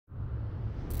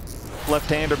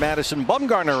left-hander Madison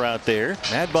Bumgarner out there.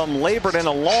 Mad Bum labored in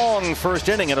a long first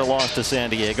inning in a loss to San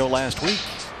Diego last week.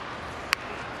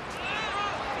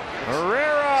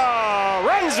 Herrera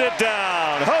runs it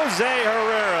down. Jose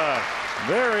Herrera.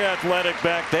 Very athletic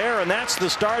back there, and that's the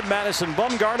start Madison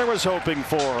Bumgarner was hoping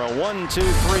for. A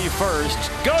 1-2-3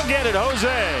 first. Go get it,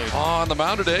 Jose. On the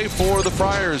mound today for the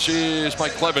Friars is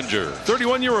Mike Clevinger.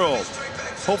 31-year-old.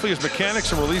 Hopefully his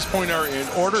mechanics and release point are in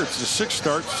order. It's his sixth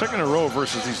start, second in a row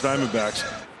versus these Diamondbacks.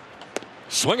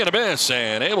 Swing and a miss,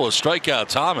 and able to strike out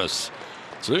Thomas.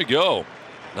 So there you go.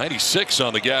 96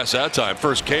 on the gas that time.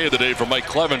 First K of the day for Mike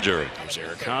Clevinger. There's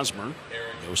Eric Hosmer.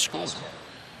 No score.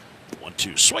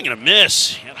 1-2. Swing and a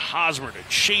miss. And Hosmer to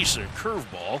chase a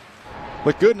curveball.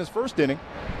 Looked good in his first inning.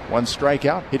 One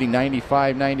strikeout, hitting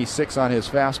 95-96 on his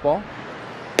fastball.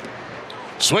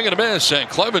 Swing and a miss, and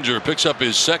Clevinger picks up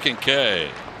his second K.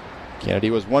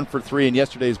 Kennedy was 1 for 3 in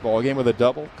yesterday's ballgame with a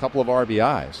double, couple of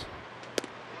RBIs.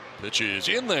 Pitch is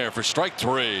in there for strike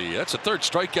 3. That's a third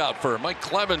strikeout for Mike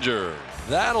Clevinger.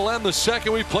 That'll end the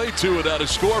second. We played 2 without a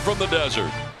score from the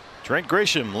desert. Trent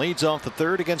Grisham leads off the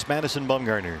third against Madison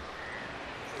Bumgarner.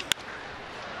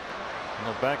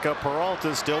 Well, back up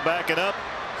Peralta, still backing up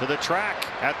to the track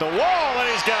at the wall, and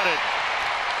he's got it.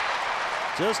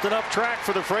 Just enough track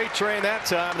for the freight train that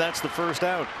time. That's the first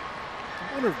out.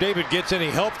 I wonder if David gets any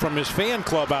help from his fan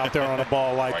club out there on a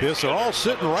ball like this. They're all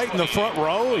sitting right in the front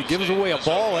row. He gives away a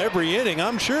ball every inning.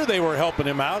 I'm sure they were helping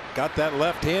him out. Got that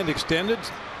left hand extended,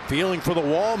 feeling for the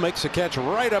wall, makes the catch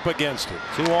right up against it.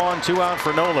 2 on, 2 out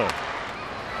for Nola.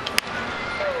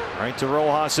 Right to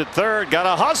Rojas at third. Got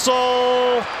a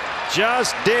hustle.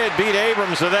 Just did beat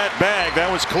Abrams to that bag.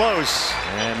 That was close.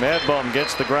 And Mad Bum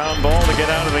gets the ground ball to get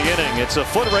out of the inning. It's a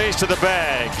foot race to the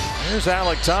bag. Here's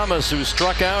Alec Thomas, who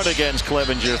struck out against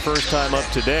Clevinger first time up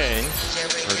today.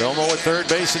 Perdomo at third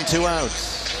base and 2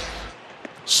 outs.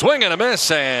 Swing and a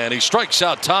miss, and he strikes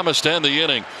out Thomas to end the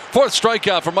inning. Fourth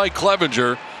strikeout for Mike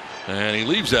Clevinger. And he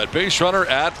leaves that base runner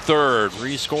at third.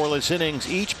 3 scoreless innings.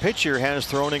 Each pitcher has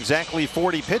thrown exactly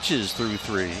 40 pitches through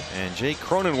 3. And Jake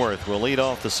Cronenworth will lead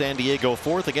off the San Diego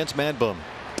fourth against Mad Bum.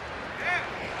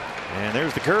 And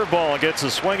there's the curveball. Gets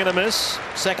a swing and a miss.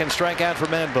 Second strikeout for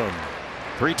Mad Bum.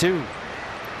 3-2.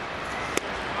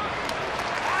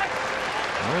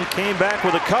 Well, he came back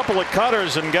with a couple of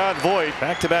cutters and got Voit.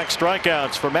 Back-to-back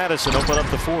strikeouts for Madison. Open up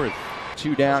the fourth.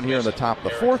 2 down here in the top of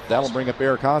the fourth. That'll bring up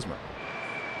Eric Hosmer.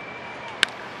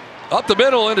 Up the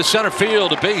middle into center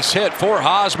field, a base hit for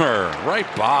Hosmer. Right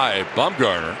by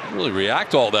Bumgarner. Didn't really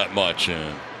react all that much,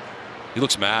 and he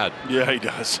looks mad. Yeah, he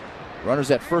does.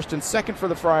 Runners at first and second for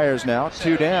the Friars now.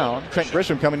 2 down. Trent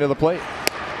Grisham coming to the plate.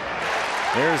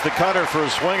 There's the cutter for a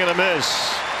swing and a miss.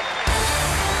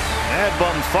 Mad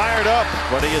Bum fired up,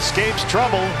 but he escapes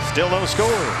trouble. Still no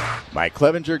score. Mike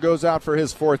Clevinger goes out for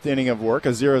his 4th inning of work. A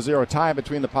 0-0 tie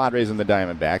between the Padres and the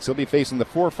Diamondbacks. He'll be facing the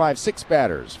 4, 5, 6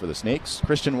 batters for the Snakes.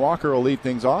 Christian Walker will lead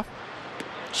things off.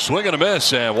 Swing and a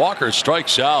miss, and Walker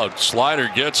strikes out. Slider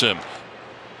gets him.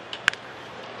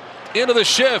 Into the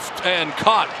shift and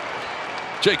caught.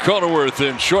 Jake Cronenworth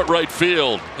in short right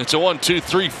field. It's a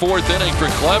 1-2-3 4th inning for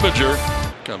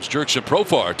Clevinger. Comes Jurickson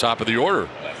Profar, top of the order.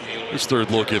 His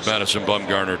third look at Madison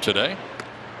Bumgarner today.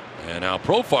 And now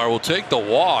Profar will take the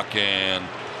walk, and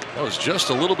that was just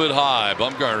a little bit high.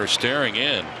 Bumgarner staring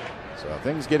in. So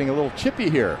things getting a little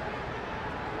chippy here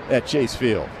at Chase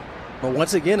Field. But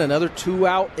once again, another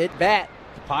 2-out at bat.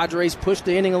 The Padres pushed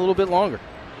the inning a little bit longer.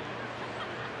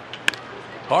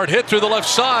 Hard hit through the left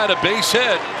side, a base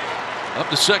hit. Up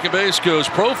to second base goes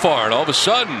Profar, and all of a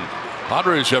sudden,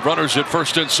 Padres have runners at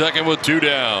first and second with 2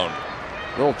 down.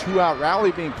 Little 2-out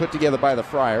rally being put together by the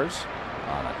Friars.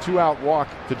 On a 2-out walk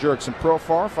to Jurickson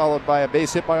Profar, followed by a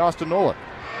base hit by Austin Nola.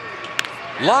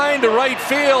 Line to right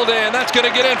field, and that's going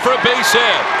to get in for a base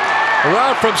hit.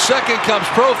 Around from second comes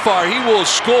Profar. He will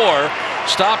score.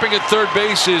 Stopping at third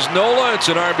base is Nola. It's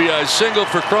an RBI single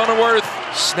for Cronenworth.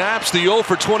 Snaps the 0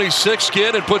 for 26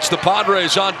 kid and puts the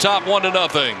Padres on top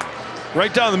 1-0.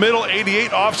 Right down the middle,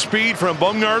 88 off speed from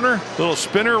Bumgarner. Little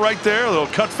spinner right there, a little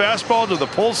cut fastball to the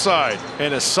pull side.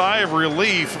 And a sigh of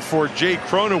relief for Jake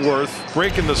Cronenworth,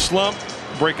 breaking the slump,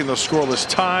 breaking the scoreless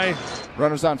tie.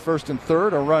 Runners on first and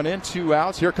third, a run in, 2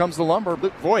 outs. Here comes the lumber,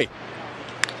 Luke Voit.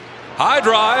 High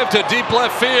drive to deep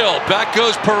left field. Back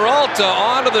goes Peralta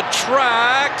onto the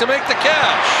track to make the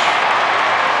catch.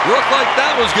 Looked like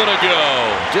that was going to go.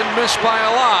 Didn't miss by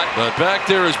a lot, but back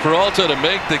there is Peralta to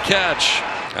make the catch.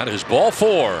 That is ball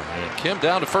 4. And Kim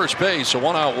down to first base, a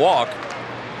 1-out walk.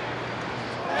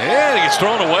 And he gets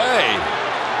thrown away.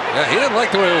 Yeah, he didn't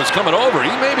like the way it was coming over.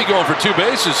 He may be going for 2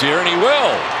 bases here, and he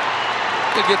will.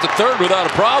 He can get to third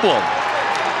without a problem.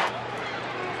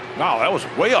 Wow, that was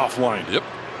way offline. Yep.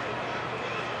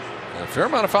 A fair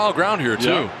amount of foul ground here, too.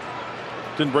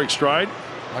 Yeah. Didn't break stride.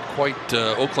 Not quite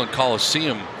Oakland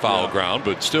Coliseum foul ground,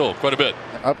 but still quite a bit.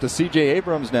 Up to C.J.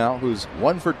 Abrams now, who's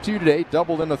 1 for 2 today,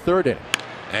 doubled in the third inning.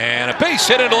 And a base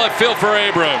hit into left field for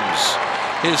Abrams.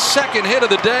 His second hit of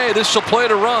the day. This will play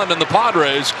to run, and the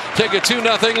Padres take a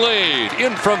 2-0 lead.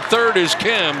 In from third is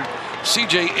Kim.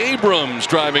 C.J. Abrams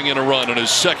driving in a run on his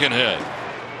second hit.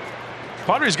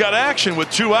 Padres got action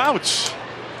with 2 outs.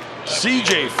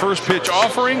 C.J. first pitch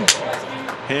offering.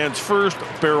 Hands first,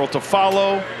 barrel to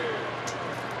follow.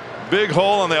 Big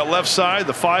hole on that left side,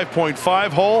 the 5.5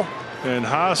 hole. And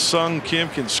Ha-Sung Kim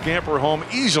can scamper home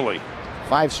easily.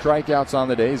 5 strikeouts on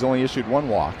the day. He's only issued 1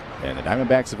 walk. And the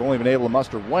Diamondbacks have only been able to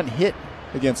muster 1 hit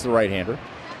against the right-hander.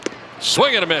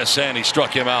 Swing and a miss, and he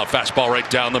struck him out. Fastball right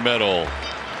down the middle.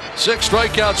 6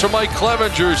 strikeouts for Mike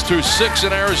Clevinger through 6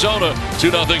 in Arizona.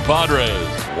 2-0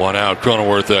 Padres. 1 out.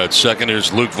 Cronenworth at second.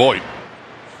 Here's Luke Voigt.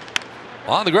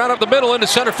 On the ground up the middle into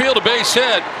center field, a base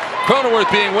hit.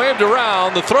 Cronenworth being waved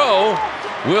around. The throw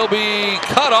will be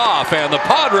cut off, and the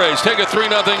Padres take a 3-0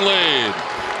 lead.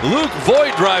 Luke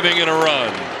Voigt driving in a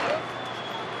run.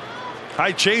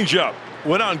 High changeup.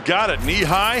 Went on, got it knee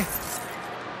high.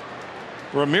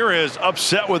 Ramirez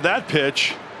upset with that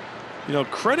pitch. You know,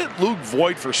 credit Luke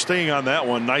Voigt for staying on that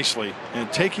one nicely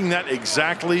and taking that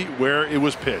exactly where it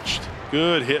was pitched.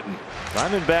 Good hitting.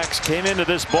 Diamondbacks came into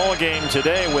this ball game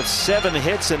today with 7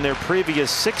 hits in their previous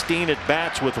 16 at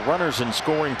bats with runners in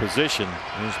scoring position.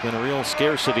 There's been a real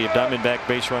scarcity of Diamondback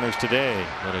base runners today,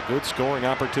 but a good scoring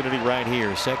opportunity right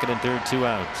here. Second and third, 2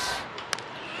 outs.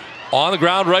 On the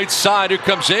ground right side, here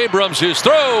comes Abrams. His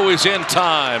throw is in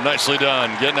time. Nicely done.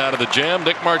 Getting out of the jam,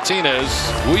 Nick Martinez.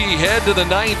 We head to the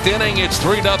 9th inning. It's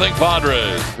 3-0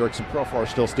 Padres. Dirksen Profar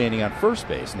still standing on first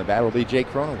base, and the bat will be Jake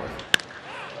Cronenworth.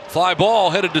 Fly ball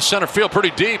headed to center field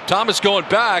pretty deep. Thomas going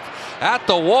back at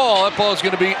the wall. That ball is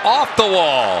going to be off the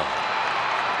wall.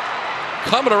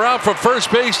 Coming around from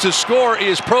first base to score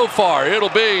is Profar. It'll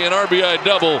be an RBI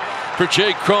double for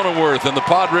Jake Cronenworth, and the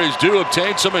Padres do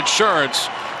obtain some insurance.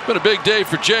 Been a big day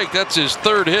for Jake. That's his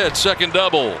 3rd hit, 2nd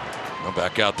double. Now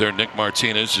back out there, Nick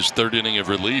Martinez, his 3rd inning of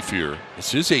relief here.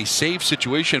 This is a save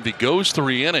situation if he goes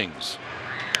 3 innings.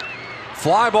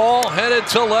 Fly ball headed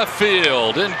to left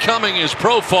field. Incoming is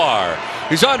Profar.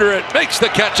 He's under it, makes the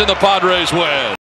catch, and the Padres win.